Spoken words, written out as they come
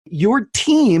Your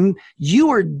team, you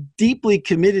are deeply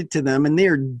committed to them and they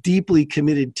are deeply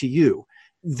committed to you.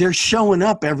 They're showing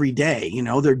up every day,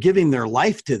 they're giving their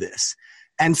life to this.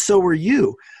 And so are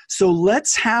you. So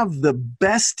let's have the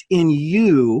best in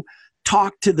you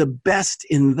talk to the best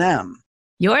in them.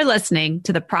 You're listening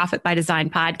to the Profit by Design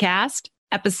podcast,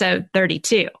 episode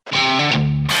 32.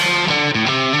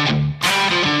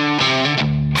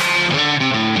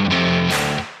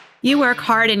 You work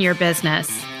hard in your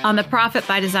business. On the Profit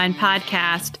by Design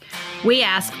podcast, we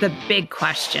ask the big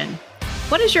question: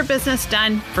 what has your business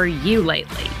done for you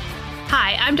lately?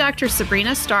 Hi, I'm Dr.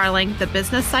 Sabrina Starling, the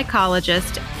business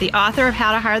psychologist, the author of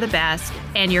How to Hire the Best,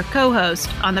 and your co-host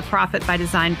on the Profit by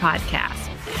Design podcast.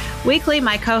 Weekly,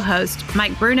 my co-host,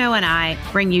 Mike Bruno, and I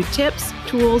bring you tips,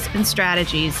 tools, and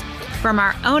strategies from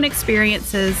our own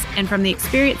experiences and from the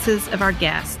experiences of our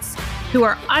guests, who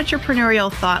are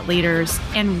entrepreneurial thought leaders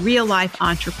and real-life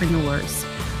entrepreneurs,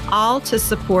 all to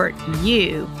support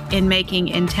you in making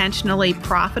intentionally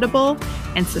profitable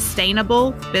and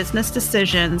sustainable business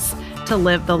decisions to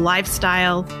live the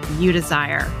lifestyle you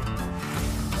desire.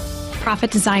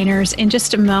 Profit designers, in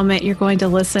just a moment, you're going to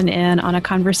listen in on a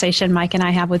conversation Mike and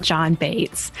I have with John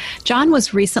Bates. John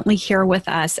was recently here with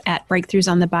us at Breakthroughs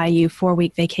on the Bayou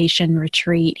 4-week vacation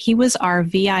retreat. He was our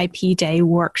VIP day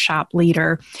workshop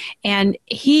leader, and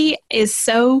he is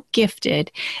so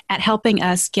gifted at helping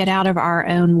us get out of our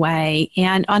own way.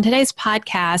 And on today's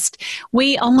podcast,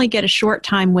 we only get a short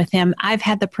time with him. I've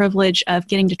had the privilege of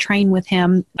getting to train with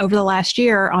him over the last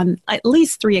year on at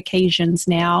least 3 occasions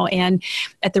now. And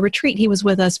at the retreat, he was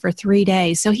with us for 3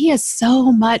 days. So he has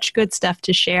so much good stuff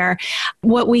to share.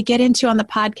 What we get into on the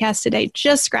podcast today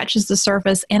just scratches the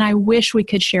surface, and I wish we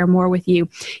could share more with you.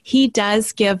 He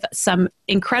does give some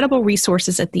incredible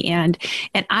resources at the end,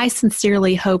 and I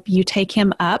sincerely hope you take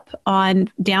him up on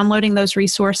downloading those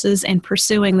resources and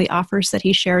pursuing the offers that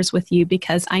he shares with you,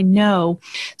 because I know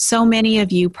so many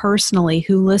of you personally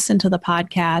who listen to the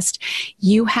podcast,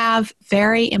 you have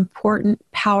very important,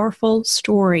 powerful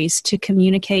stories to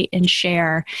communicate and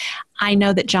share. I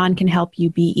know that John can help you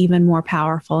be even more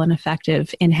powerful and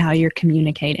effective in how you're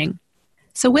communicating.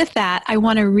 So with that, I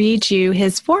want to read you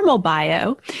his formal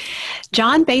bio.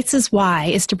 John Bates' why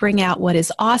is to bring out what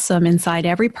is awesome inside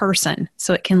every person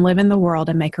so it can live in the world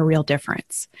and make a real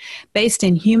difference. Based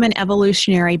in human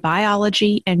evolutionary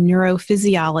biology and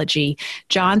neurophysiology,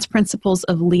 John's principles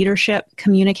of leadership,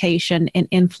 communication, and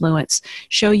influence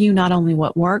show you not only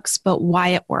what works, but why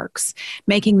it works,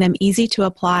 making them easy to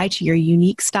apply to your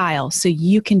unique style so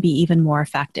you can be even more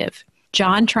effective.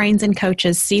 John trains and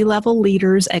coaches C-level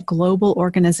leaders at global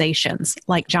organizations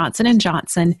like Johnson &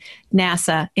 Johnson,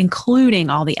 NASA, including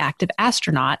all the active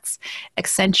astronauts,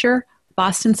 Exentia,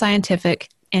 Boston Scientific,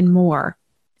 and more,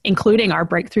 including our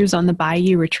Breakthroughs on the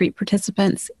Bayou retreat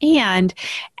participants. And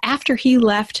after he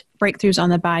left Breakthroughs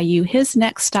on the Bayou, his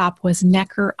next stop was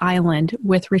Necker Island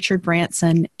with Richard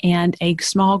Branson and a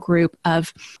small group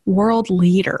of world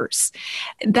leaders.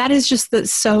 That is just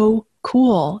so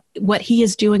cool what he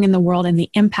is doing in the world and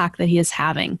the impact that he is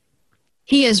having.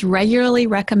 He is regularly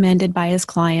recommended by his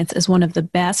clients as one of the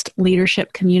best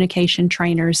leadership communication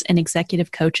trainers and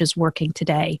executive coaches working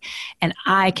today, and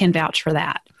I can vouch for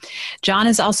that. John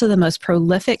is also the most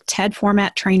prolific TED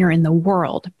format trainer in the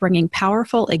world, bringing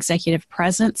powerful executive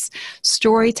presence,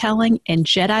 storytelling, and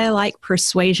Jedi-like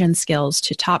persuasion skills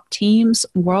to top teams,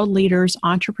 world leaders,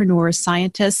 entrepreneurs,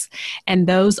 scientists, and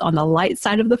those on the light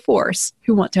side of the force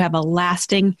who want to have a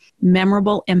lasting,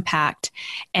 memorable impact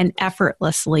and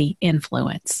effortlessly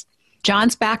influence.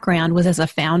 John's background was as a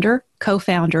founder,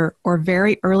 co-founder, or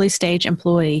very early stage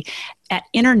employee at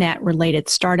internet-related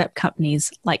startup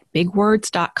companies like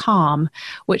bigwords.com,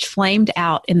 which flamed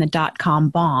out in the dot-com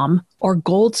bomb, or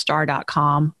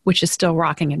goldstar.com, which is still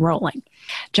rocking and rolling.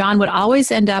 John would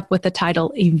always end up with the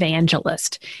title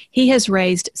evangelist. He has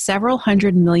raised several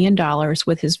 $100 million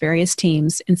with his various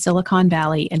teams in Silicon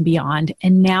Valley and beyond,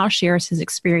 and now shares his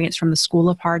experience from the School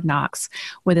of Hard Knocks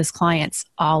with his clients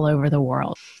all over the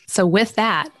world. So with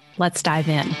that, let's dive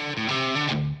in.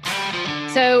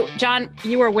 So, John,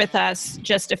 you were with us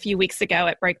just a few weeks ago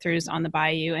at Breakthroughs on the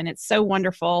Bayou, and it's so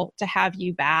wonderful to have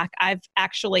you back. I've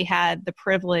actually had the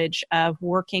privilege of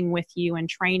working with you and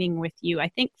training with you, I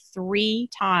think 3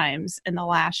 times in the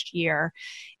last year.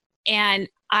 And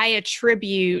I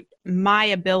attribute my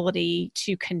ability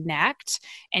to connect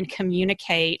and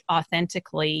communicate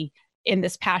authentically in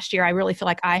this past year. I really feel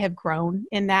like I have grown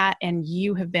in that, and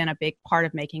you have been a big part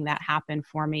of making that happen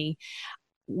for me.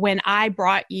 When I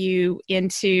brought you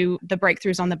into the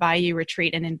Breakthroughs on the Bayou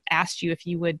retreat and asked you if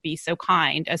you would be so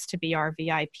kind as to be our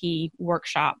VIP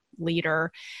workshop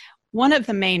leader, One of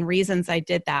the main reasons I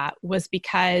did that was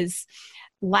because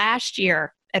last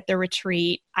year at the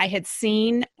retreat, I had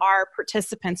seen our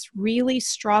participants really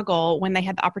struggle when they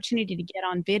had the opportunity to get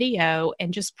on video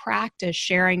and just practice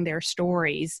sharing their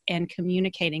stories and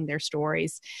communicating their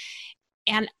stories.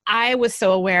 And I was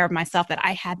so aware of myself that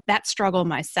I had that struggle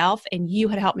myself, and you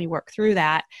had helped me work through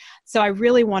that. So I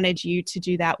really wanted you to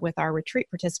do that with our retreat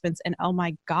participants. And oh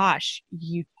my gosh,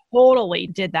 you totally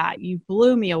did that. You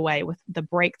blew me away with the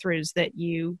breakthroughs that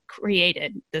you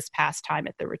created this past time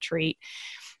at the retreat.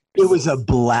 It was a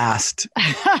blast.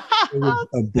 It was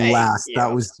a blast.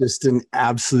 That was just an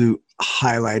absolute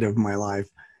highlight of my life.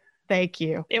 Thank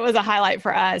you. It was a highlight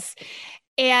for us.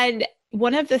 And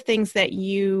one of the things that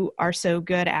you are so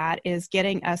good at is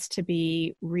getting us to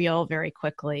be real very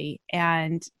quickly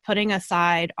and putting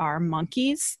aside our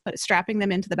monkeys, strapping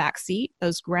them into the back seat,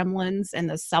 those gremlins and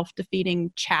the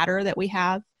self-defeating chatter that we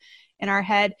have in our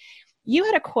head. You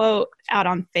had a quote out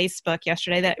on Facebook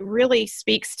yesterday that really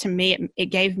speaks to me. It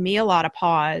gave me a lot of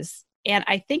pause. And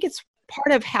I think it's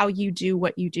part of how you do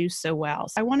what you do so well.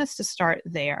 So I want us to start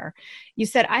there. You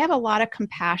said, I have a lot of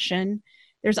compassion.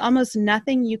 There's almost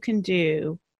nothing you can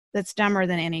do that's dumber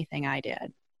than anything I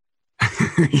did.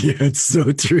 Yeah, it's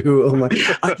so true. Oh my!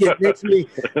 It gives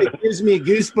me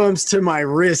goosebumps to my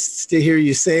wrists to hear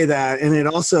you say that, and it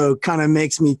also kind of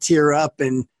makes me tear up.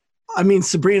 And I mean,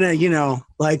 Sabrina,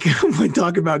 like when we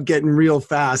talk about getting real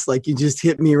fast, like you just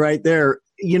hit me right there.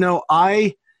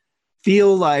 I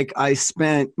feel like I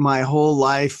spent my whole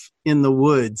life in the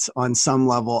woods on some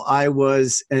level. I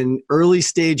was an early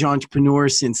stage entrepreneur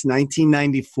since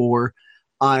 1994.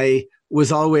 I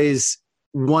was always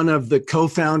one of the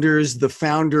co-founders, the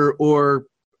founder, or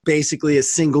basically a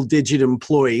single digit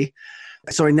employee.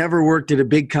 So I never worked at a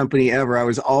big company ever. I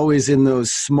was always in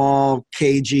those small,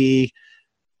 cagey,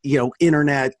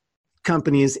 internet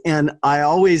companies. And I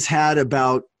always had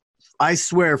I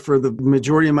swear for the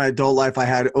majority of my adult life, I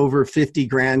had over 50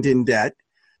 grand in debt.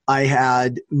 I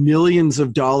had millions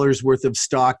of dollars worth of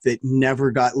stock that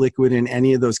never got liquid in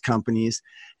any of those companies.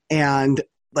 And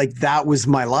like, that was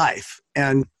my life.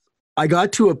 And I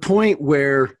got to a point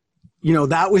where,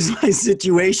 that was my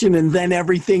situation. And then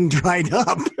everything dried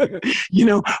up,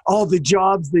 all the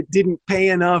jobs that didn't pay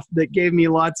enough, that gave me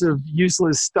lots of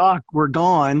useless stock, were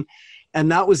gone.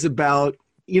 And that was about,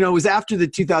 it was after the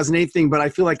 2008 thing, but I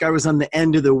feel like I was on the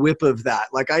end of the whip of that.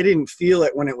 Like, I didn't feel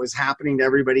it when it was happening to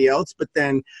everybody else, but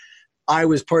then I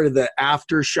was part of the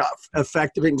aftershock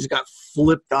effect of it and just got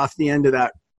flipped off the end of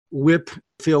that whip,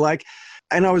 I feel like.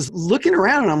 And I was looking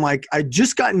around and I'm like, I'd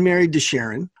just gotten married to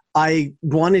Sharon. I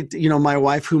wanted, my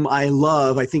wife, whom I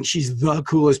love. I think she's the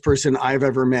coolest person I've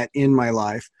ever met in my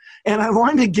life. And I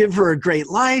wanted to give her a great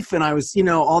life. And I was,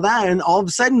 all that. And all of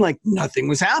a sudden, like, nothing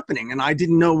was happening. And I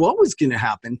didn't know what was going to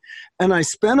happen. And I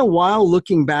spent a while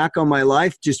looking back on my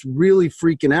life, just really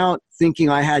freaking out, thinking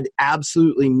I had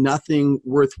absolutely nothing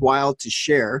worthwhile to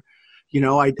share.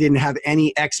 I didn't have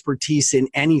any expertise in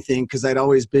anything because I'd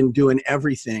always been doing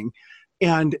everything.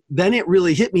 And then it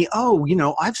really hit me. Oh,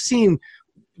 I've seen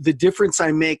the difference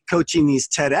I make coaching these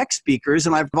TEDx speakers.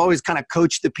 And I've always kind of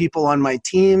coached the people on my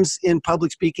teams in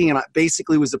public speaking. And I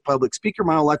basically was a public speaker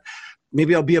my whole life.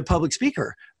 Maybe I'll be a public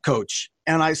speaker coach.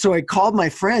 And so I called my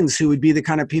friends who would be the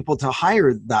kind of people to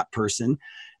hire that person.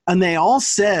 And they all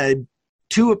said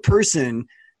to a person,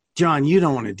 John, you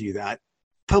don't want to do that.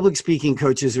 Public speaking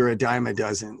coaches are a dime a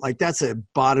dozen. Like, that's a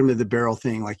bottom of the barrel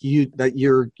thing. Like,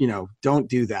 don't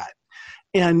do that.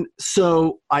 And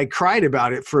so I cried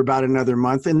about it for about another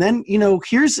month. And then,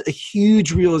 here's a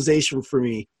huge realization for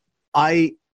me.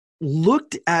 I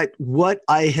looked at what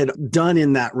I had done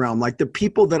in that realm, like the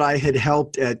people that I had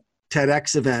helped at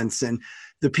TEDx events and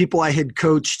the people I had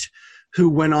coached who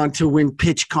went on to win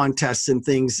pitch contests and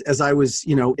things as I was,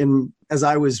 as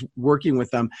I was working with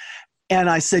them. And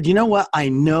I said, you know what? I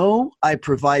know I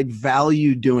provide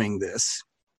value doing this.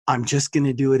 I'm just going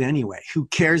to do it anyway. Who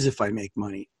cares if I make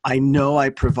money? I know I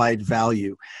provide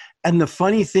value. And the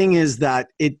funny thing is that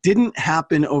it didn't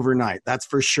happen overnight. That's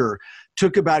for sure.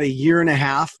 Took about 1.5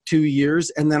 years, 2 years.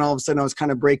 And then all of a sudden I was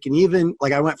kind of breaking even.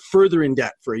 Like, I went further in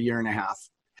debt for 1.5 years.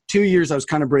 2 years, I was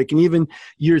kind of breaking even.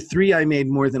 Year 3, I made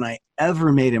more than I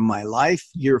ever made in my life.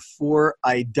 Year 4,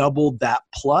 I doubled that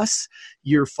plus.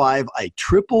 Year 5, I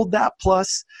tripled that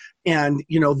plus. And,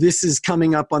 this is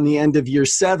coming up on the end of year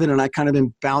 7, and I kind of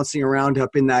been bouncing around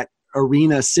up in that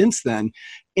arena since then.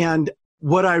 And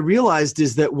what I realized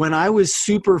is that when I was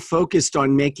super focused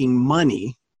on making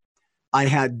money, I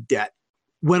had debt.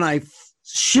 When I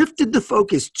shifted the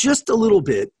focus just a little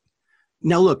bit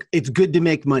Now, look, it's good to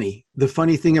make money. The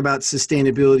funny thing about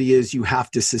sustainability is you have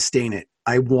to sustain it.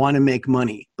 I want to make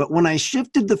money. But when I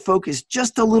shifted the focus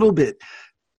just a little bit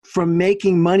from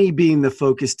making money being the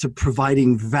focus to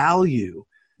providing value,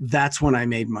 that's when I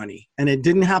made money. And it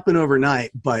didn't happen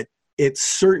overnight, but it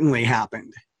certainly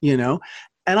happened, you know?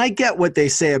 And I get what they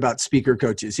say about speaker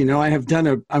coaches. You know,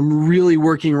 I'm really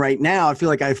working right now. I feel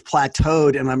like I've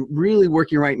plateaued, and I'm really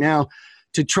working right now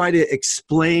to try to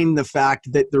explain the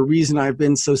fact that the reason I've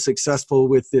been so successful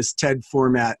with this TED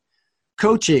format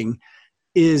coaching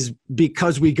is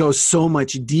because we go so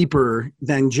much deeper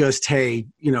than just, hey,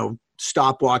 you know,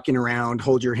 stop walking around,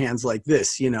 hold your hands like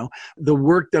this. You know, the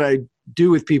work that I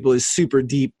do with people is super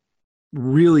deep,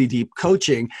 really deep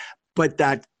coaching, but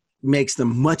that makes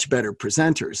them much better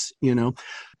presenters, you know.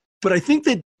 But I think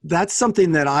that that's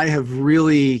something that I have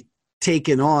really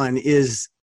taken on, is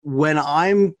when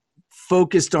I'm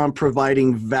focused on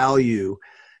providing value,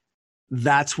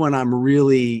 that's when I'm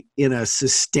really in a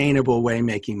sustainable way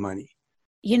making money.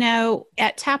 You know,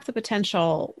 at Tap the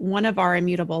Potential, one of our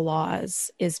immutable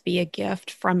laws is be a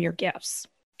gift from your gifts.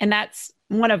 And that's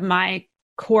one of my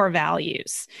core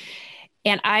values.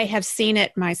 And I have seen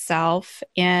it myself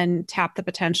in Tap the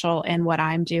Potential and what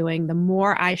I'm doing. The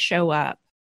more I show up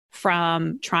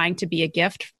from trying to be a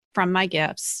gift from my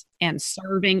gifts and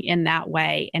serving in that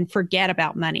way and forget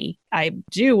about money. I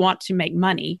do want to make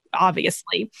money,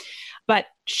 obviously, but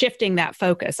shifting that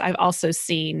focus, I've also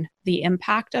seen the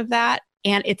impact of that.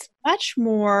 And it's much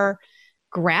more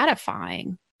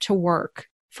gratifying to work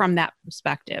from that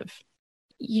perspective.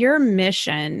 Your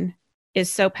mission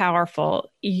is so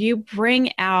powerful. You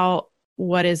bring out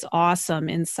what is awesome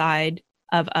inside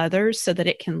of others so that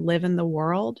it can live in the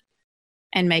world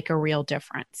and make a real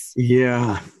difference.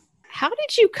 Yeah. How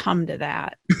did you come to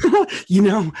that? You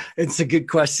know, it's a good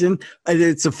question.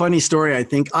 It's a funny story, I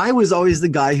think. I was always the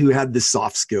guy who had the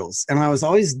soft skills, and I was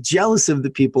always jealous of the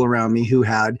people around me who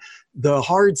had the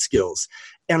hard skills.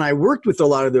 And I worked with a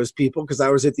lot of those people because I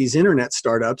was at these internet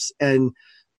startups, and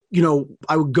you know,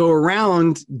 I would go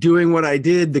around doing what I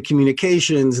did, the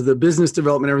communications, the business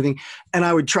development, everything. And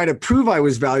I would try to prove I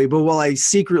was valuable while I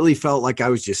secretly felt like I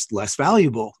was just less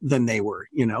valuable than they were,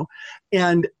 you know?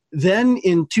 And then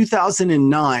in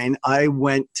 2009, I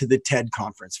went to the TED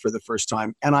conference for the first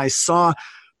time, and I saw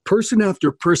person after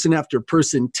person after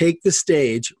person take the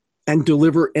stage and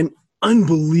deliver an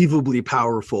unbelievably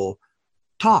powerful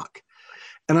talk.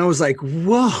 And I was like,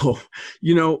 whoa,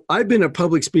 you know, I've been a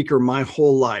public speaker my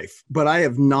whole life, but I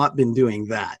have not been doing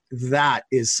that. That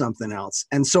is something else.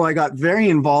 And so I got very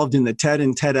involved in the TED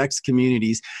and TEDx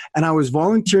communities. And I was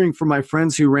volunteering for my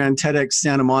friends who ran TEDx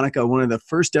Santa Monica, one of the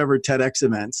first ever TEDx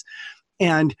events.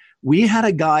 And we had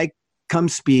a guy come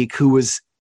speak who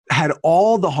had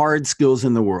all the hard skills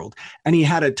in the world. And he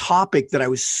had a topic that I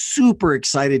was super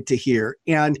excited to hear.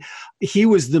 And he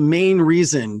was the main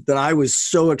reason that I was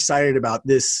so excited about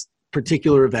this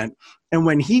particular event. And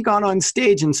when he got on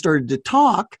stage and started to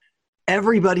talk,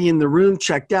 everybody in the room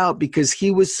checked out because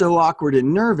he was so awkward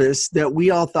and nervous that we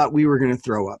all thought we were going to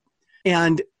throw up.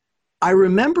 And I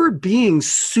remember being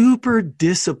super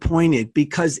disappointed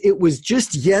because it was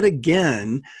just yet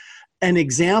again an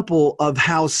example of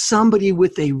how somebody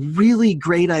with a really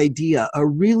great idea, a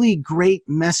really great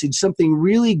message, something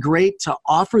really great to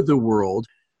offer the world,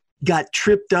 got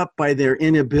tripped up by their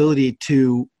inability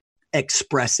to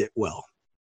express it well.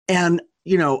 And,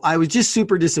 you know, I was just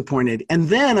super disappointed. And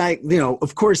then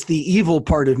of course, the evil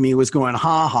part of me was going,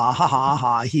 ha, ha, ha, ha,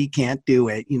 ha, he can't do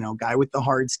it. You know, guy with the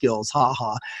hard skills, ha,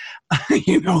 ha.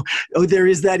 There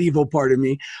is that evil part of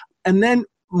me. And then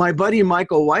my buddy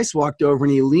Michael Weiss walked over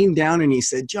and he leaned down and he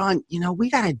said, John, you know, we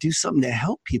got to do something to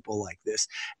help people like this.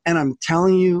 And I'm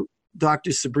telling you,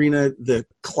 Dr. Sabrina, the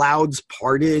clouds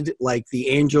parted, like the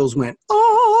angels went,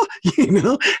 oh, you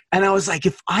know? And I was like,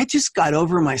 if I just got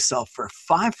over myself for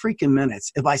 5 freaking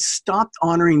minutes, if I stopped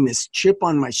honoring this chip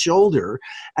on my shoulder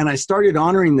and I started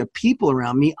honoring the people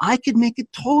around me, I could make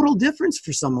a total difference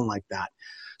for someone like that.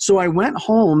 So I went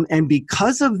home, and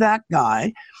because of that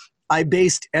guy, I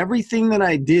based everything that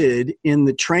I did in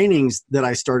the trainings that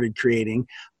I started creating,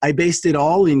 I based it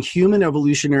all in human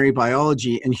evolutionary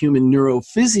biology and human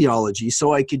neurophysiology,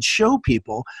 so I could show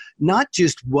people not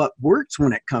just what works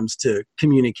when it comes to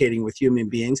communicating with human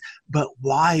beings, but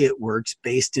why it works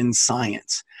based in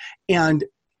science. And,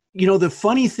 you know, the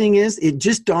funny thing is, it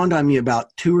just dawned on me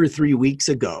about 2 or 3 weeks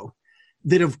ago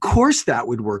that of course that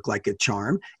would work like a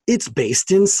charm. It's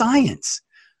based in science.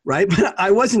 Right? But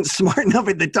I wasn't smart enough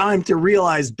at the time to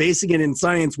realize basing it in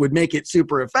science would make it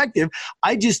super effective.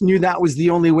 I just knew that was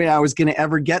the only way I was going to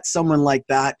ever get someone like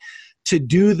that to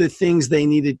do the things they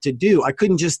needed to do. I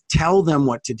couldn't just tell them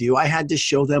what to do. I had to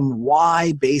show them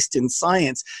why, based in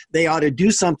science, they ought to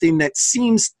do something that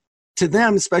seems to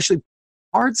them, especially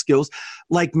hard skills,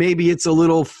 like maybe it's a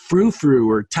little frou-frou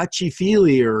or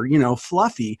touchy-feely or,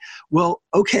 fluffy. Well,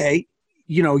 okay,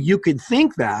 you could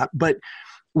think that, but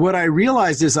what I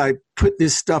realized as I put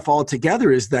this stuff all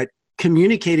together is that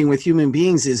communicating with human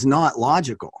beings is not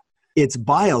logical. It's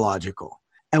biological.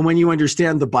 And when you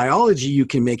understand the biology, you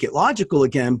can make it logical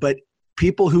again. But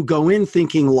people who go in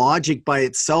thinking logic by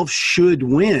itself should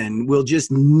win will just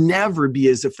never be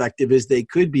as effective as they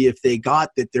could be if they got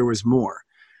that there was more.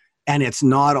 And it's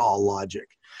not all logic.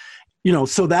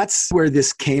 So that's where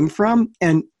this came from.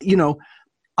 And,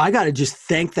 I got to just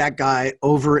thank that guy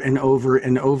over and over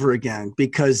and over again,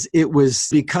 because it was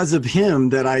because of him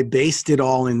that I based it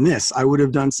all in this. I would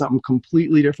have done something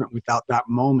completely different without that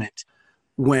moment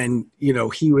when,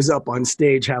 he was up on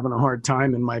stage having a hard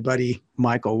time and my buddy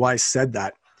Michael Weiss said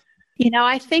that.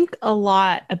 I think a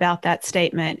lot about that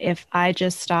statement, if I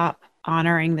just stop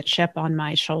honoring the chip on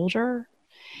my shoulder.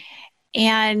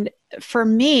 And for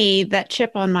me, that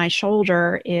chip on my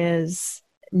shoulder is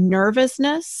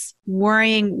nervousness,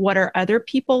 worrying, what are other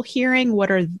people hearing? What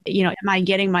are, am I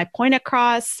getting my point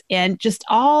across? And just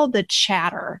all the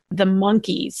chatter, the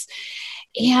monkeys.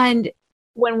 And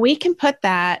when we can put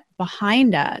that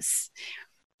behind us,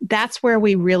 that's where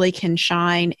we really can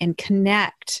shine and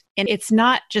connect. And it's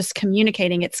not just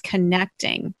communicating, it's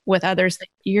connecting with others that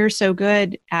you're so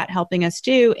good at helping us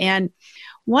do. And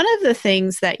one of the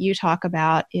things that you talk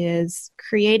about is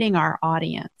creating our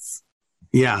audience.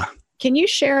 Yeah. Can you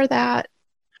share that?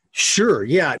 Sure.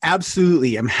 Yeah,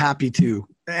 absolutely. I'm happy to.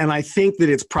 And I think that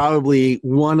it's probably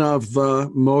one of the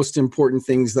most important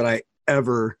things that I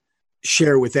ever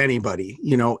share with anybody.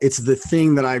 It's the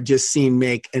thing that I've just seen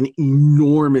make an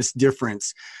enormous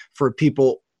difference for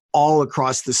people all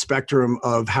across the spectrum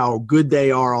of how good they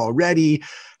are already,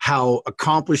 how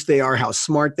accomplished they are, how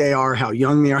smart they are, how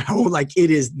young they are,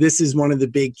 this is one of the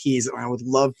big keys, and I would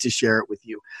love to share it with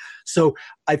you. So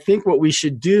I think what we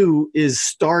should do is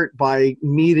start by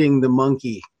meeting the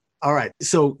monkey. All right.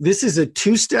 So this is a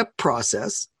 2-step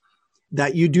process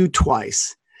that you do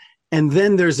twice. And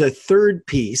then there's a third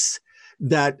piece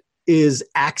that is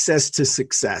access to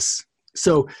success.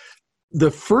 So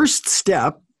the first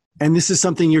step, and this is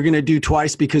something you're going to do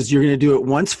twice because you're going to do it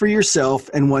once for yourself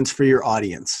and once for your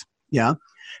audience. Yeah.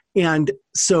 And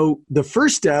so the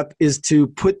first step is to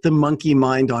put the monkey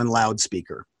mind on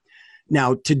loudspeaker.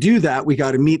 Now, to do that, we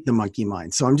got to meet the monkey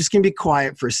mind. So I'm just going to be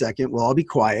quiet for a second. We'll all be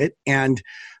quiet, and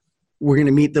we're going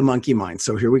to meet the monkey mind.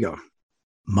 So here we go.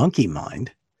 Monkey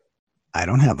mind? I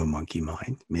don't have a monkey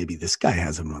mind. Maybe this guy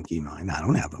has a monkey mind. I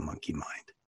don't have a monkey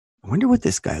mind. I wonder what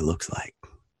this guy looks like.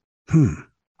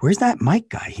 Where's that Mike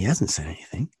guy? He hasn't said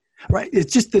anything. Right?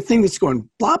 It's just the thing that's going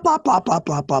blah, blah, blah, blah,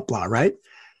 blah, blah, blah, right?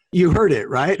 You heard it,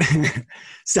 right?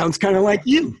 Sounds kind of like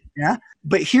you. Yeah.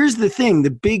 But here's the thing, the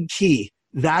big key.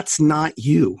 That's not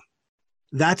you.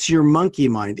 That's your monkey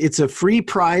mind. It's a free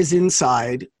prize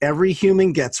inside. Every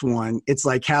human gets one. It's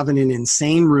like having an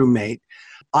insane roommate.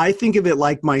 I think of it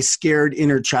like my scared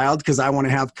inner child because I want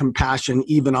to have compassion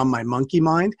even on my monkey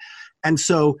mind. And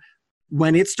so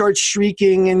when it starts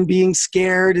shrieking and being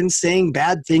scared and saying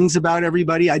bad things about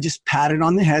everybody, I just pat it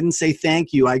on the head and say,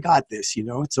 thank you. I got this.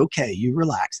 It's okay. You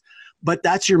relax. But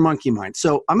that's your monkey mind.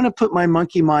 So I'm going to put my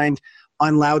monkey mind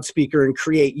on loudspeaker and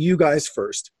create you guys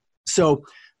first. So,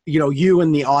 you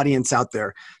and the audience out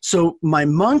there. So my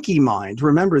monkey mind,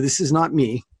 remember, this is not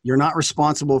me. You're not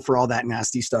responsible for all that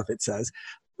nasty stuff it says.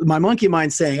 My monkey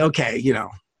mind saying, okay,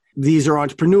 these are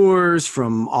entrepreneurs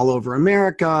from all over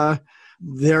America.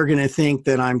 They're going to think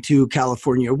that I'm too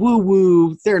California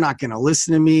woo-woo. They're not going to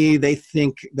listen to me. They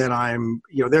think that I'm,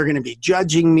 they're going to be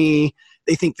judging me.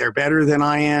 They think they're better than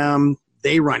I am.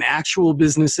 They run actual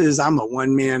businesses. I'm a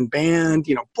one-man band,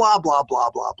 blah, blah, blah,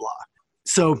 blah, blah.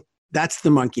 So that's the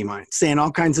monkey mind, saying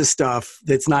all kinds of stuff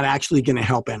that's not actually going to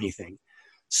help anything.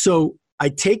 So I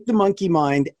take the monkey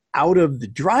mind out of the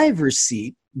driver's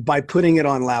seat by putting it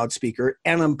on loudspeaker,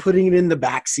 and I'm putting it in the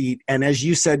back seat. And as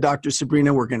you said, Dr.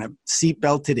 Sabrina, we're going to seat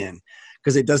belt it in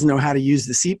because it doesn't know how to use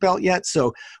the seatbelt yet.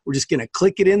 So we're just going to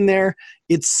click it in there.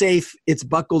 It's safe. It's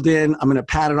buckled in. I'm going to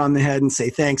pat it on the head and say,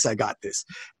 thanks, I got this.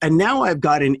 And now I've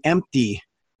got an empty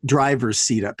driver's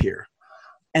seat up here.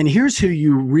 And here's who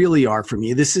you really are for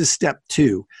me. This is step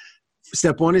 2.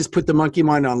 Step 1 is put the monkey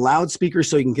mind on loudspeaker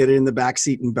so you can get it in the back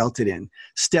seat and belt it in.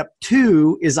 Step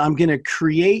 2 is I'm going to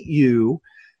create you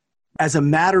as a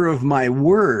matter of my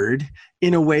word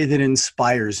in a way that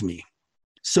inspires me.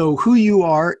 So who you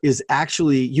are is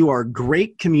actually, you are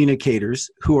great communicators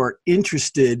who are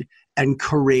interested and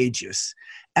courageous.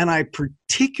 And I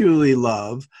particularly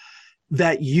love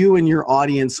that you and your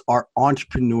audience are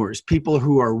entrepreneurs, people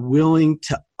who are willing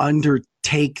to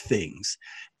undertake things.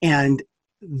 And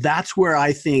that's where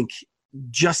I think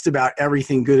just about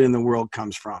everything good in the world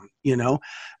comes from.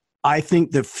 I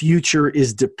think the future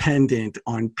is dependent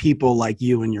on people like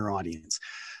you and your audience.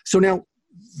 So now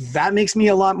that makes me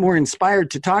a lot more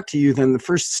inspired to talk to you than the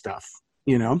first stuff,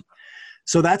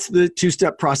 So that's the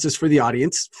two-step process for the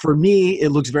audience. For me, it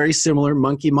looks very similar.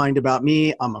 Monkey mind about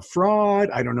me. I'm a fraud.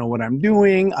 I don't know what I'm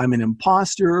doing. I'm an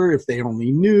imposter. If they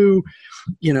only knew,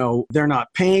 they're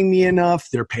not paying me enough.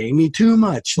 They're paying me too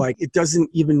much. Like, it doesn't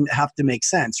even have to make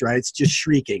sense, right? It's just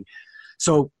shrieking.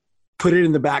 So put it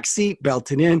in the back seat,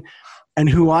 belt it in. And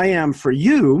who I am for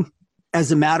you,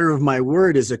 as a matter of my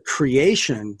word, is a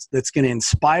creation that's going to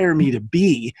inspire me to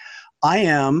be. I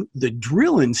am the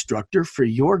drill instructor for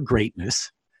your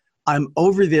greatness. I'm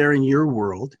over there in your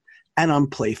world, and I'm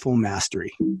playful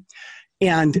mastery.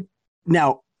 And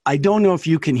now, I don't know if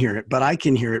you can hear it, but I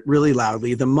can hear it really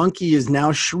loudly. The monkey is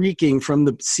now shrieking from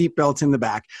the seatbelt in the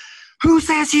back. Who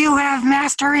says you have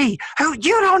mastery?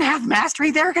 You don't have mastery.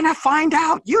 They're going to find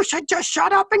out. You should just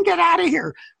shut up and get out of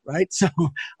here. Right? So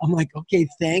I'm like, okay,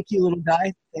 thank you, little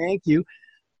guy. Thank you.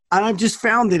 And I've just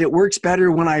found that it works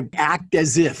better when I act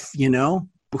as if,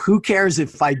 who cares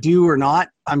if I do or not?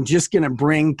 I'm just going to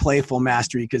bring playful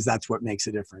mastery because that's what makes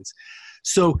a difference.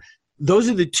 So those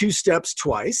are the two steps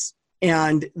twice.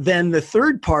 And then the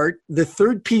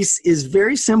third piece is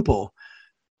very simple.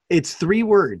 It's 3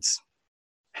 words.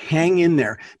 Hang in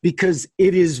there, because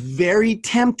it is very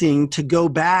tempting to go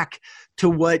back to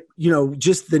what,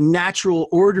 just the natural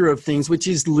order of things, which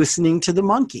is listening to the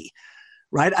monkey.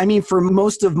 Right? I mean, for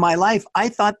most of my life, I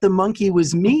thought the monkey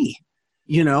was me.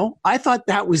 I thought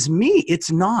that was me.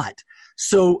 It's not.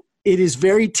 So it is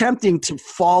very tempting to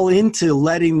fall into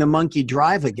letting the monkey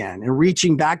drive again and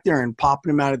reaching back there and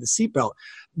popping him out of the seatbelt.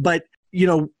 But,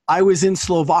 I was in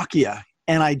Slovakia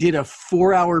and I did a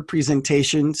 4-hour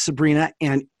presentation, Sabrina,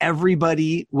 and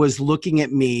everybody was looking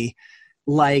at me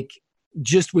like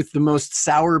just with the most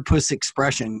sourpuss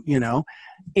expression,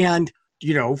 and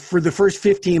for the first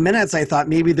 15 minutes, I thought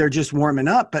maybe they're just warming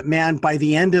up. But man, by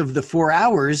the end of the 4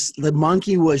 hours, the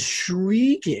monkey was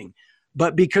shrieking.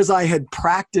 But because I had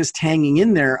practiced hanging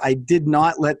in there, I did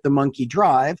not let the monkey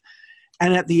drive.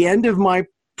 And at the end of my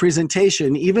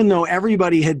presentation, even though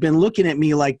everybody had been looking at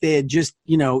me like they had just,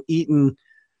 eaten,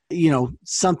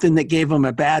 something that gave them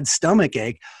a bad stomach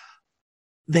ache,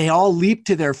 they all leaped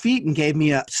to their feet and gave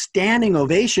me a standing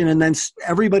ovation. And then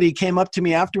everybody came up to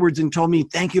me afterwards and told me,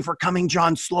 "Thank you for coming,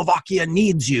 John. Slovakia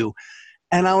needs you."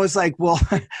 And I was like, well,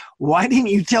 why didn't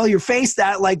you tell your face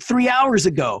that like 3 hours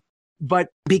ago? But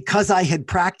because I had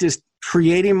practiced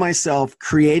creating myself,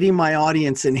 creating my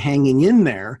audience, and hanging in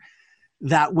there,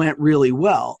 that went really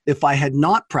well. If I had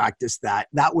not practiced that,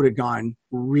 that would have gone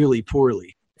really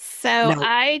poorly. So now,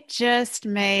 I just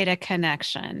made a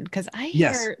connection because I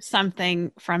hear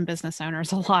something from business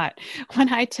owners a lot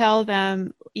when I tell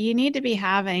them you need to be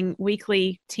having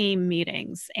weekly team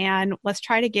meetings, and let's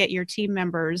try to get your team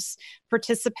members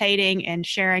participating and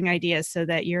sharing ideas so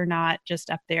that you're not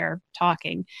just up there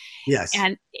talking. Yes.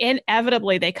 And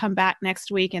inevitably they come back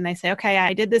next week and they say, okay,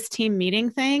 I did this team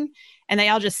meeting thing, and they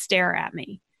all just stare at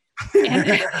me.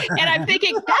 And I'm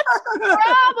thinking that's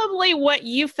probably what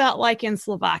you felt like in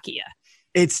Slovakia.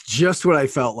 It's just what I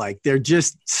felt like. They're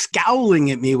just scowling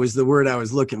at me was the word I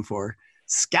was looking for.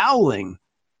 Scowling.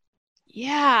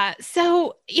 Yeah.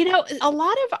 So, a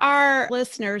lot of our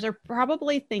listeners are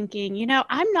probably thinking,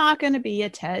 I'm not going to be a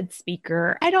TED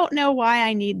speaker. I don't know why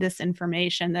I need this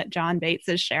information that John Bates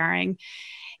is sharing.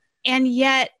 And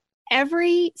yet,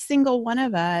 every single one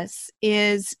of us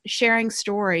is sharing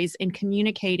stories and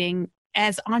communicating.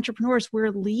 As entrepreneurs, we're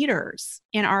leaders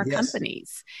in our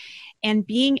companies, and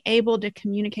being able to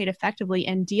communicate effectively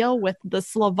and deal with the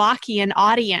Slovakian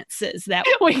audiences that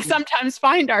we sometimes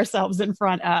find ourselves in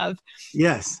front of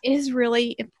is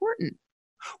really important.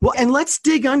 Well, and let's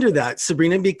dig under that,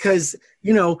 Sabrina, because,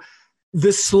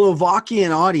 the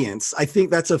Slovakian audience, I think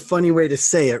that's a funny way to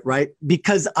say it, right?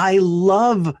 Because I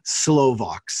love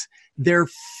Slovaks. They're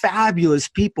fabulous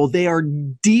people. They are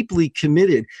deeply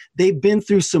committed. They've been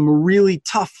through some really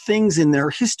tough things in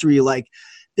their history. Like,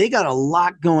 they got a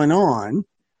lot going on.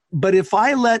 But if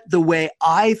I let the way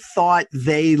I thought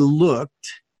they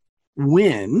looked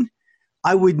win,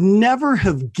 I would never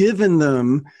have given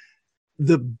them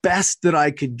the best that I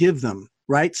could give them,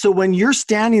 right? So when you're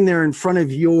standing there in front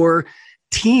of your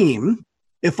team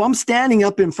If I'm standing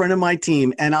up in front of my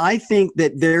team and I think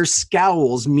that their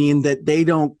scowls mean that they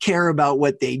don't care about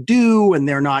what they do and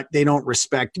they don't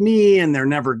respect me and they're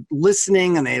never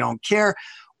listening and they don't care,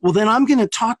 well, then I'm going to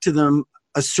talk to them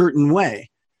a certain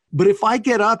way. But if I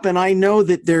get up and I know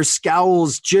that their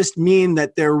scowls just mean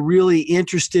that they're really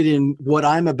interested in what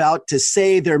I'm about to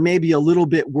say, they're maybe a little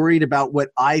bit worried about what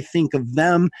I think of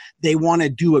them, they want to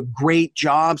do a great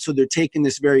job, so they're taking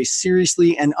this very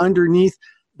seriously, and underneath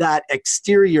that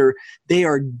exterior, they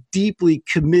are deeply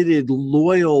committed,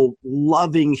 loyal,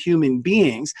 loving human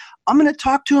beings, I'm going to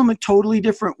talk to them a totally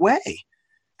different way.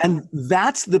 And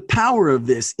that's the power of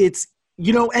this. It's,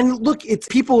 and look, it's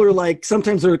people are like,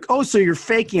 sometimes they're like, oh, so you're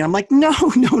faking. I'm like, no.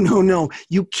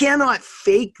 You cannot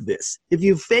fake this. If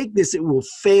you fake this, it will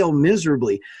fail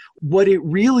miserably. What it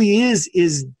really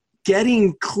is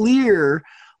getting clear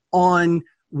on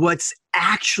what's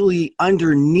actually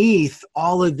underneath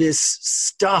all of this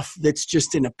stuff that's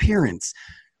just an appearance,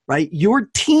 right? Your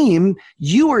team,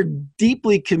 you are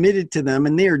deeply committed to them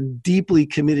and they are deeply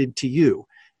committed to you.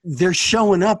 They're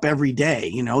showing up every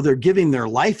day, they're giving their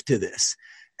life to this.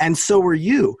 And so are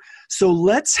you. So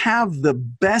let's have the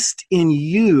best in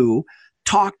you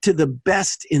talk to the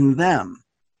best in them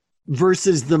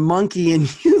versus the monkey in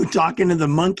you talking to the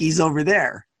monkeys over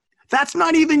there. That's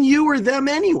not even you or them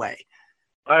anyway.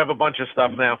 I have a bunch of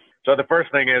stuff now. So the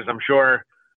first thing is, I'm sure,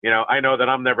 I know that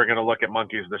I'm never going to look at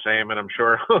monkeys the same. And I'm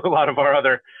sure a lot of our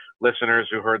other listeners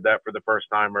who heard that for the first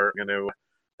time are going to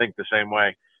think the same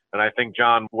way. And I think,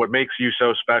 John, what makes you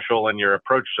so special and your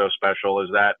approach so special is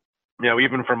that,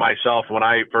 even for myself, when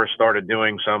I first started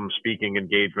doing some speaking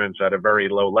engagements at a very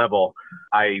low level,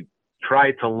 I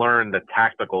tried to learn the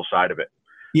tactical side of it.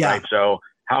 Yeah. Right? So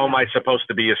how am I supposed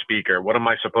to be a speaker? What am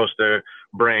I supposed to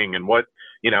bring? And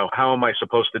how am I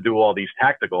supposed to do all these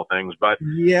tactical things? But,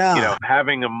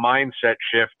 having a mindset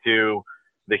shift to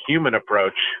the human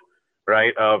approach,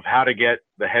 right, of how to get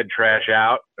the head trash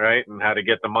out, right, and how to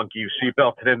get the monkey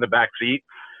seatbelted in the back seat.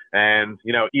 And,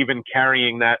 even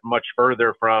carrying that much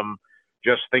further from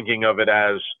just thinking of it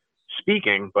as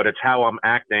speaking, but it's how I'm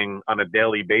acting on a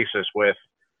daily basis with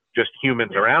just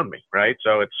humans around me, right?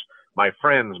 So it's my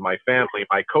friends, my family,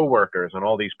 my coworkers, and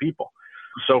all these people.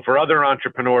 So for other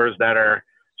entrepreneurs that are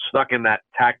stuck in that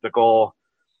tactical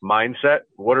mindset,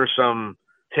 what are some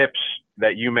tips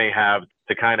that you may have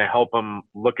to kind of help them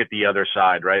look at the other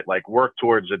side, right? Like work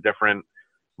towards a different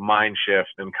mind shift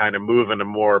and kind of move in a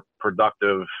more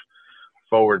productive,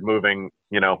 forward moving,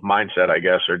 mindset, I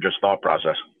guess, or just thought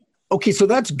process. Okay, so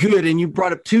that's good. And you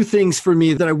brought up two things for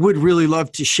me that I would really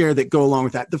love to share that go along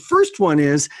with that. The first one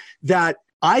is that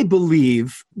I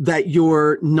believe that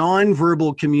your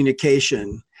nonverbal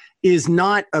communication is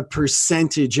not a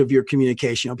percentage of your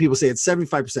communication. People say it's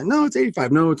 75%. No, it's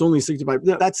 85. No, it's only 65.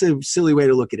 No, that's a silly way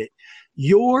to look at it.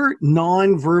 Your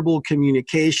nonverbal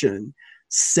communication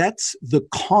sets the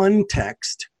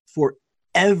context for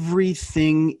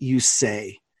everything you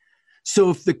say.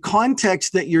 So if the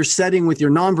context that you're setting with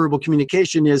your nonverbal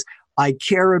communication is, I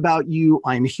care about you,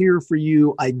 I'm here for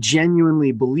you, I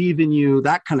genuinely believe in you,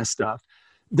 that kind of stuff,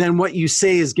 then what you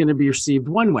say is going to be received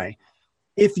one way.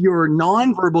 If your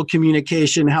nonverbal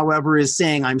communication, however, is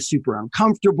saying, I'm super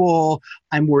uncomfortable,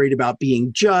 I'm worried about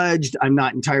being judged, I'm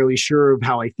not entirely sure of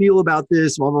how I feel about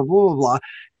this, blah, blah, blah, blah, blah,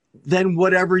 then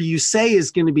whatever you say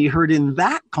is going to be heard in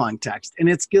that context, and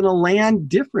it's going to land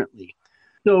differently.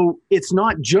 So it's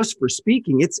not just for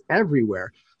speaking, it's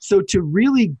everywhere. So to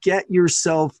really get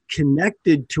yourself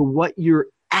connected to what you're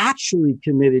actually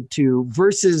committed to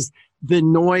versus the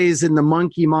noise and the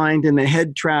monkey mind and the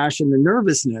head trash and the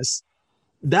nervousness,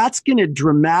 that's going to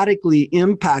dramatically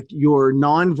impact your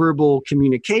nonverbal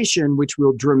communication, which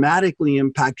will dramatically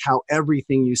impact how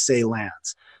everything you say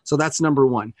lands. So that's number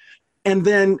one. And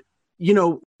then,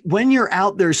 when you're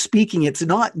out there speaking, it's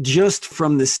not just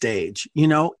from the stage,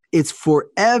 it's for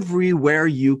everywhere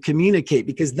you communicate,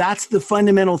 because that's the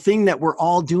fundamental thing that we're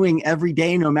all doing every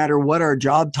day, no matter what our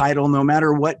job title, no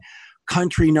matter what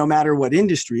country, no matter what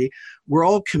industry, we're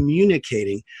all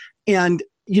communicating. And,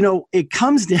 it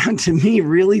comes down to me,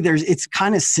 really, it's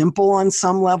kind of simple on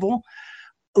some level.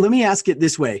 Let me ask it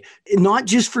this way, not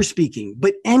just for speaking,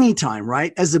 but anytime,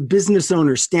 right? As a business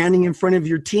owner standing in front of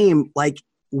your team,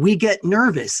 we get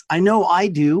nervous. I know I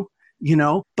do,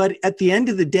 but at the end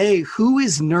of the day, who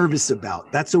is nervous about?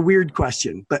 That's a weird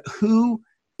question, but who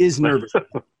is nervous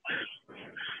about?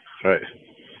 Right.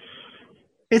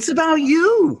 It's about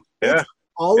you. Yeah. It's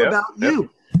all about you.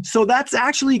 So that's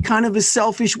actually kind of a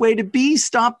selfish way to be.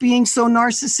 Stop being so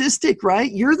narcissistic,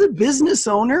 right? You're the business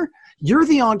owner. You're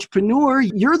the entrepreneur.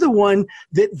 You're the one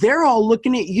that they're all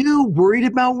looking at you, worried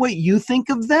about what you think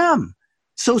of them.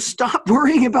 So stop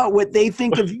worrying about what they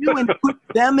think of you and put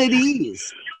them at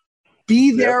ease. Be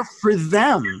there for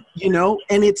them,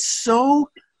 and it's so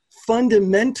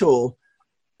fundamental,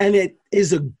 and it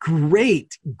is a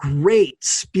great, great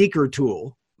speaker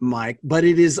tool, Mike, but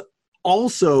it is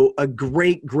also a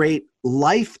great, great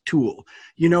life tool.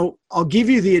 I'll give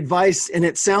you the advice, and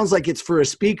it sounds like it's for a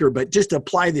speaker, but just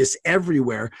apply this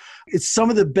everywhere. It's some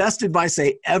of the best advice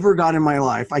I ever got in my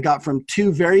life. I got from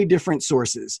two very different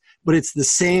sources, but it's the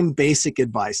same basic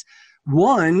advice.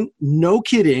 One, no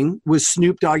kidding, was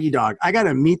Snoop Doggy Dogg. I got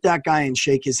to meet that guy and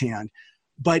shake his hand.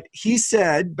 But he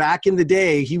said back in the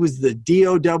day, he was the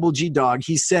D-O-double-G dog.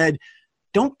 He said,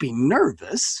 don't be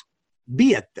nervous,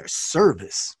 be at their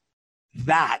service.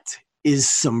 That is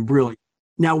some brilliant.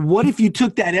 Now, what if you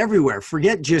took that everywhere?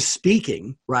 Forget just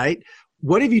speaking, right?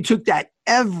 What if you took that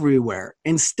everywhere?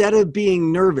 Instead of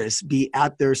being nervous, be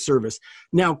at their service.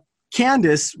 Now,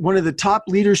 Candace, one of the top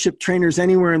leadership trainers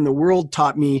anywhere in the world,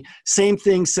 taught me same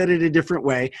thing, said it a different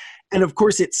way. And of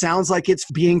course, it sounds like it's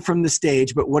being from the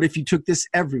stage, but what if you took this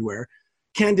everywhere?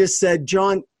 Candace said,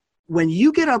 John, when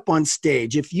you get up on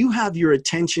stage, if you have your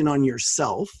attention on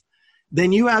yourself,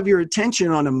 then you have your attention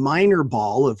on a minor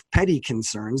ball of petty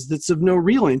concerns that's of no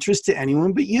real interest to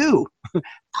anyone but you.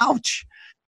 Ouch.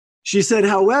 She said,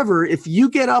 however, if you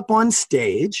get up on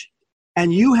stage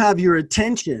and you have your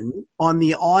attention on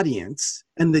the audience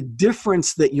and the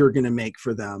difference that you're going to make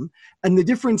for them and the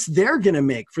difference they're going to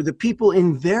make for the people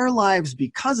in their lives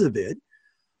because of it,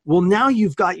 well, now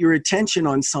you've got your attention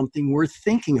on something worth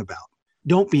thinking about.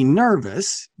 Don't be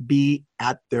nervous, be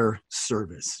at their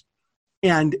service.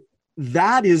 And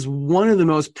that is one of the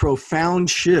most profound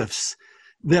shifts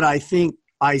that I think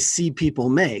I see people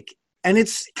make. And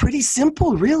it's pretty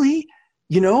simple, really.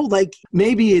 Like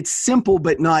maybe it's simple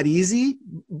but not easy,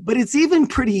 but it's even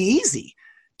pretty easy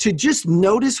to just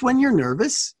notice when you're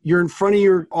nervous. You're in front of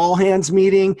your all hands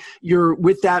meeting, you're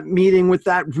with that meeting with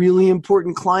that really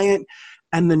important client,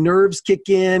 and the nerves kick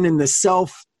in and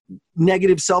the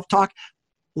negative self-talk.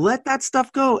 Let that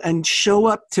stuff go and show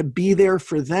up to be there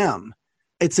for them.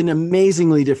 It's an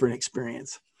amazingly different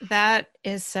experience. That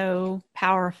is so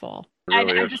powerful.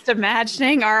 Really I'm just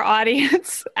imagining our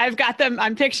audience.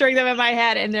 I'm picturing them in my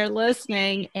head and they're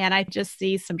listening, and I just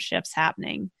see some shifts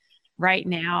happening right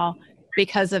now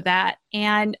because of that.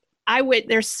 And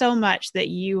there's so much that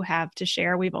you have to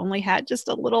share. We've only had just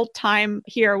a little time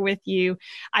here with you.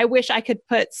 I wish I could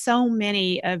put so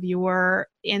many of your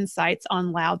insights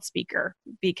on loudspeaker,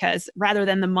 because rather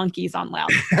than the monkeys on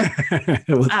loudspeaker.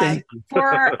 Well, thank you.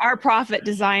 For our profit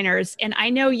designers. And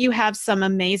I know you have some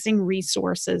amazing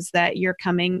resources that you're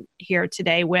coming here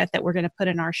today with that we're going to put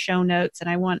in our show notes.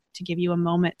 And I want to give you a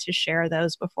moment to share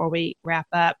those before we wrap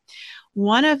up.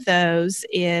 One of those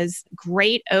is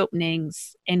great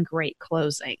openings and great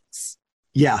closings.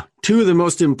 Yeah. Two of the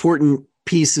most important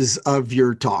pieces of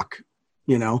your talk.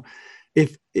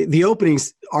 If the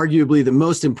opening's arguably the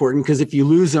most important, because if you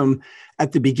lose them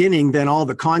at the beginning, then all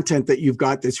the content that you've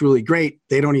got that's really great,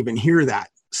 they don't even hear that.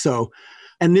 So,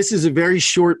 and this is a very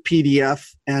short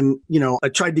PDF, and, I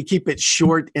tried to keep it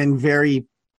short and very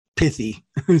pithy.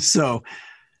 So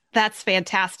that's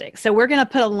fantastic. So we're going to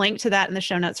put a link to that in the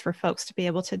show notes for folks to be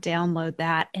able to download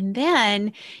that. And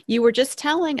then you were just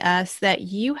telling us that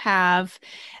you have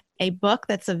a book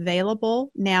that's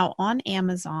available now on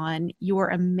Amazon, Your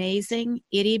Amazing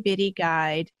Itty Bitty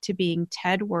Guide to Being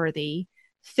TED Worthy,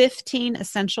 15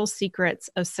 Essential Secrets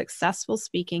of Successful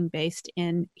Speaking Based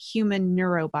in Human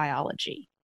Neurobiology.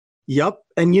 Yep.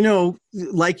 And,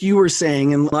 like you were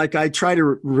saying, and like I try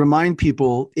to remind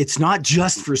people, it's not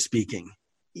just for speaking.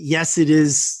 Yes, it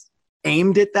is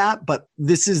aimed at that, but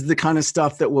this is the kind of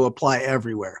stuff that will apply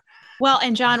everywhere. Well,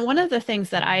 and John, one of the things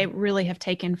that I really have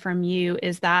taken from you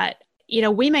is that,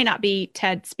 we may not be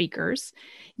TED speakers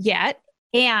yet.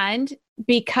 And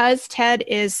because TED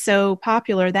is so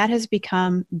popular, that has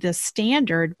become the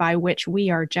standard by which we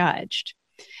are judged.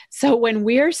 So when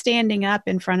we're standing up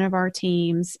in front of our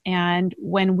teams and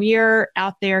when we're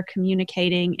out there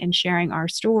communicating and sharing our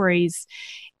stories,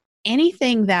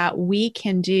 anything that we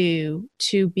can do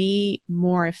to be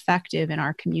more effective in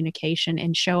our communication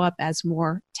and show up as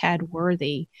more TED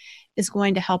worthy is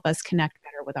going to help us connect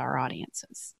better with our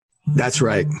audiences. That's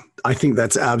right. I think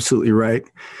that's absolutely right.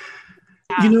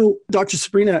 Dr.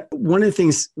 Sabrina, one of the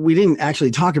things, we didn't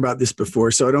actually talk about this before,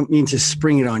 so I don't mean to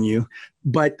spring it on you,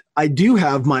 but I do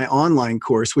have my online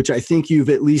course, which I think you've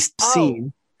at least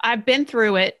seen. I've been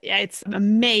through it. It's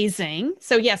amazing.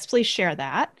 So yes, please share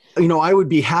that. I would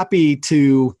be happy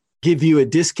to give you a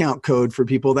discount code for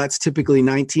people. That's typically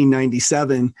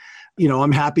 $19.97.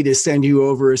 I'm happy to send you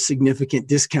over a significant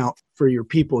discount for your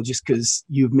people just because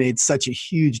you've made such a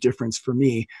huge difference for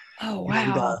me. Oh,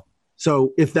 wow. And,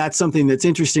 so if that's something that's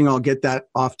interesting, I'll get that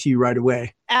off to you right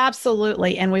away.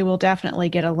 Absolutely. And we will definitely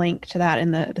get a link to that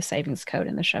in the savings code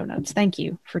in the show notes. Thank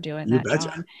you for doing that,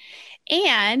 John.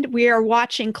 And we are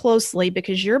watching closely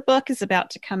because your book is about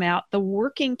to come out. The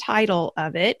working title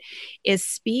of it is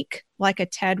Speak Like a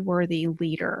TED-Worthy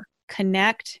Leader.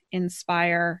 Connect,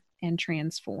 Inspire, and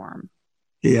Transform.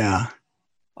 Yeah.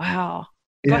 Wow.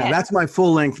 Yeah, that's my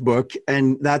full-length book,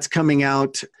 and that's coming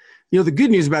out. The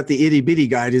good news about the itty bitty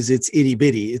guide is it's itty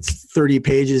bitty. It's 30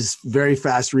 pages, very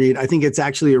fast read. I think it's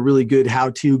actually a really good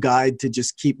how-to guide to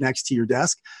just keep next to your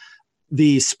desk.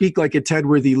 The Speak Like a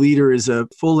TED-Worthy Leader is a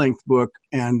full-length book,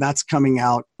 and that's coming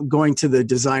out, going to the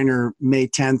designer May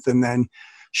 10th, and then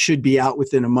should be out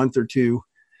within a month or two.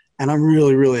 And I'm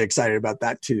really, really excited about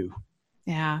that too.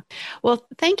 Yeah. Well,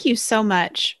 thank you so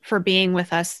much for being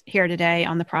with us here today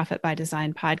on the Profit by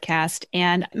Design podcast.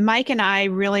 And Mike and I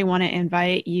really want to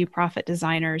invite you profit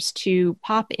designers to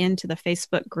pop into the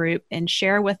Facebook group and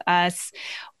share with us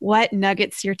what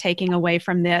nuggets you're taking away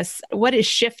from this. What is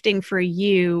shifting for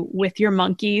you with your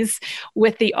monkeys,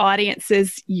 with the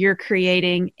audiences you're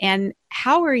creating, and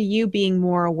how are you being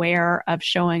more aware of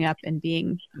showing up and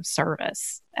being of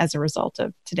service as a result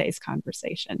of today's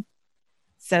conversation?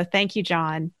 So thank you,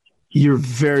 John. You're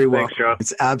very welcome. Thanks, John.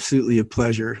 It's absolutely a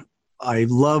pleasure. I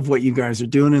love what you guys are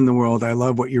doing in the world. I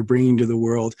love what you're bringing to the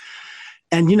world.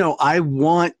 And, I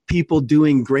want people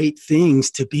doing great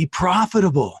things to be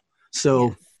profitable.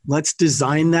 So let's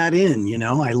design that in,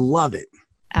 I love it.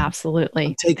 Absolutely.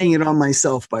 I'm taking it on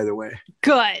myself, by the way.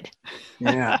 Good.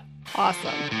 Yeah.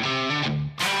 Awesome.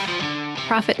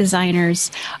 Profit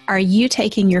designers, are you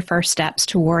taking your first steps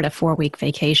toward a 4-week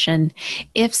vacation?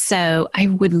 If so, I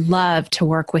would love to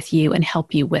work with you and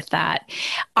help you with that.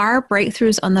 Our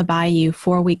Breakthroughs on the Bayou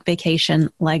 4-week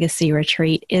vacation legacy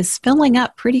retreat is filling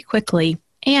up pretty quickly,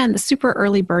 and the super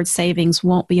early bird savings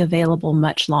won't be available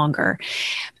much longer.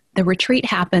 The retreat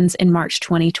happens in March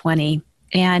 2020.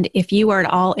 And if you are at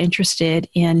all interested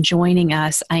in joining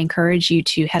us, I encourage you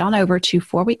to head on over to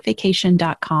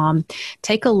 4weekvacation.com,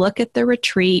 take a look at the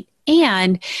retreat,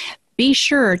 and be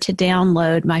sure to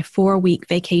download my 4-week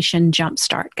vacation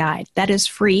jumpstart guide. That is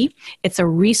free. It's a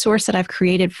resource that I've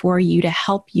created for you to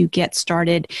help you get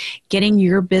started getting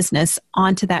your business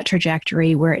onto that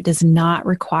trajectory where it does not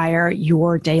require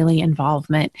your daily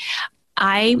involvement.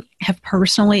 I have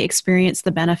personally experienced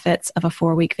the benefits of a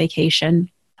 4-week vacation,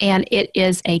 and it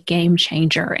is a game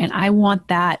changer. And I want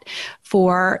that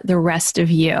for the rest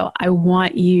of you. I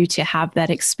want you to have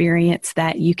that experience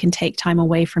that you can take time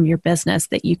away from your business,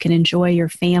 that you can enjoy your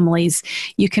families,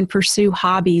 you can pursue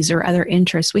hobbies or other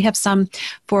interests. We have some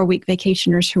 4-week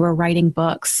vacationers who are writing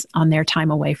books on their time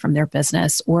away from their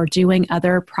business or doing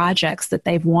other projects that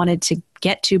they've wanted to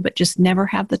get to but just never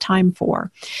have the time for.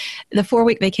 The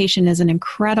 4-week vacation is an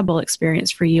incredible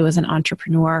experience for you as an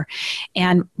entrepreneur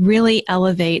and really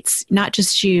elevates not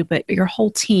just you but your whole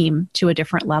team to a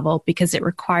different level because it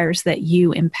requires that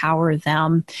you empower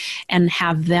them and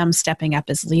have them stepping up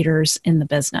as leaders in the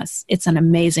business. It's an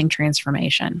amazing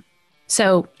transformation.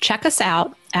 So check us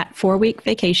out at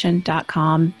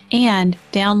 4weekvacation.com and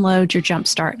download your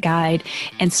Jumpstart guide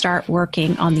and start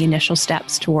working on the initial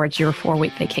steps towards your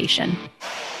 4-week vacation.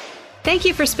 Thank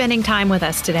you for spending time with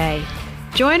us today.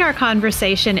 Join our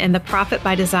conversation in the Profit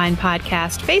by Design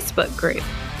podcast Facebook group.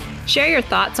 Share your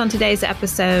thoughts on today's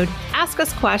episode, ask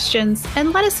us questions,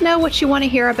 and let us know what you want to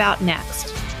hear about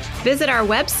next. Visit our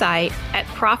website at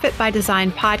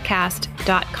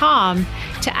profitbydesignpodcast.com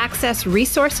to access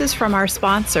resources from our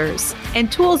sponsors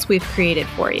and tools we've created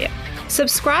for you.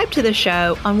 Subscribe to the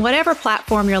show on whatever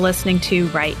platform you're listening to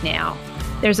right now.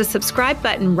 There's a subscribe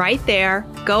button right there.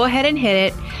 Go ahead and hit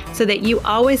it so that you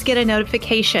always get a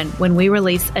notification when we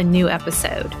release a new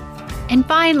episode. And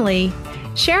finally,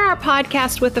 share our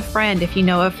podcast with a friend if you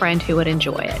know a friend who would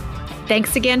enjoy it.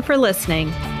 Thanks again for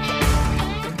listening.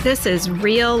 This is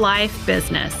real life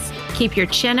business. Keep your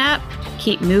chin up,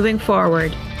 keep moving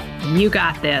forward. You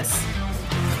got this.